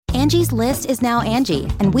Angie's List is now Angie,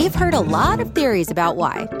 and we've heard a lot of theories about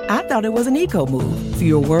why. I thought it was an eco move.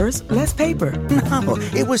 Fewer words, less paper. No,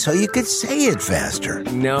 it was so you could say it faster.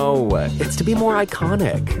 No, it's to be more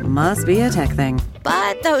iconic. Must be a tech thing.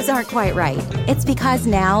 But those aren't quite right. It's because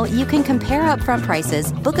now you can compare upfront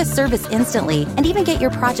prices, book a service instantly, and even get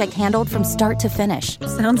your project handled from start to finish.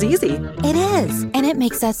 Sounds easy. It is, and it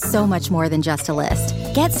makes us so much more than just a list.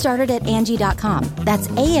 Get started at Angie.com. That's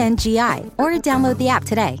ANGI, or download the app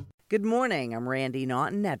today. Good morning. I'm Randy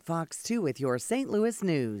Naughton at Fox 2 with your St. Louis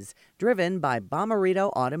news, driven by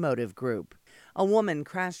Bomarito Automotive Group. A woman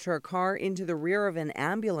crashed her car into the rear of an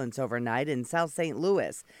ambulance overnight in South St.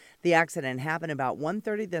 Louis. The accident happened about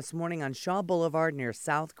 1:30 this morning on Shaw Boulevard near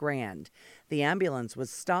South Grand. The ambulance was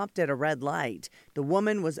stopped at a red light. The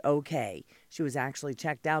woman was okay. She was actually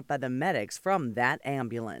checked out by the medics from that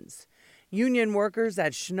ambulance. Union workers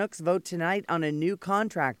at Schnucks vote tonight on a new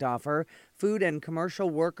contract offer. Food and Commercial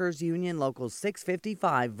Workers Union Local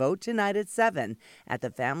 655 vote tonight at 7 at the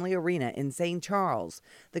Family Arena in St. Charles.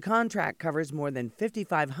 The contract covers more than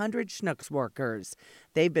 5,500 Schnucks workers.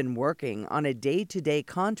 They've been working on a day-to-day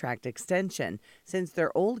contract extension since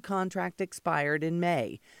their old contract expired in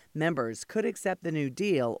May. Members could accept the new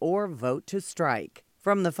deal or vote to strike.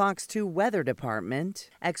 From the Fox 2 Weather Department,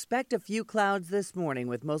 expect a few clouds this morning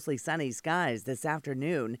with mostly sunny skies this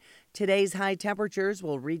afternoon. Today's high temperatures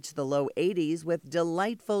will reach the low 80s with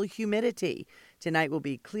delightful humidity. Tonight will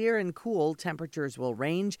be clear and cool. Temperatures will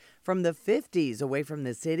range from the 50s away from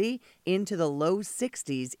the city into the low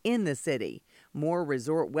 60s in the city. More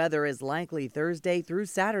resort weather is likely Thursday through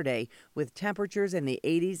Saturday with temperatures in the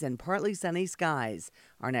 80s and partly sunny skies.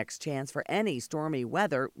 Our next chance for any stormy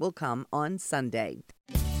weather will come on Sunday.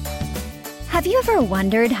 Have you ever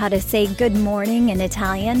wondered how to say good morning in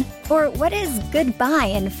Italian? Or what is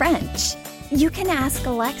goodbye in French? You can ask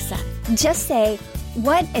Alexa. Just say,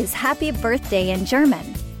 what is happy birthday in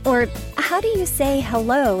German? Or how do you say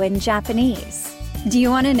hello in Japanese? Do you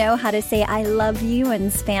want to know how to say I love you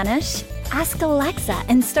in Spanish? Ask Alexa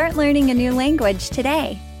and start learning a new language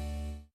today.